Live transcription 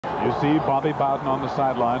You see Bobby Bowden on the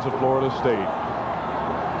sidelines of Florida State.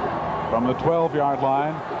 From the 12-yard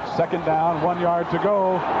line, second down, 1 yard to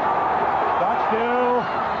go. Stockstill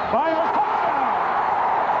fires touchdown.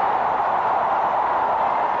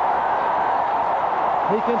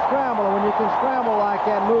 He can scramble, and when you can scramble like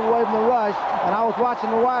that, move away from the rush. And I was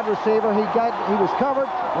watching the wide receiver. He was covered,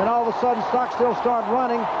 and all of a sudden Stockstill started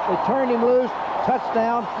running. They turned him loose,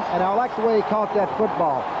 touchdown, and I like the way he caught that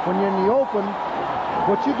football. When you're in the open,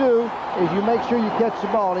 what you do is you make sure you catch the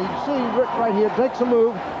ball. And you see Rick right here takes a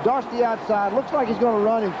move, darts the outside, looks like he's going to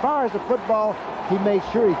run, and fires the football. He made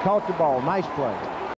sure he caught the ball. Nice play.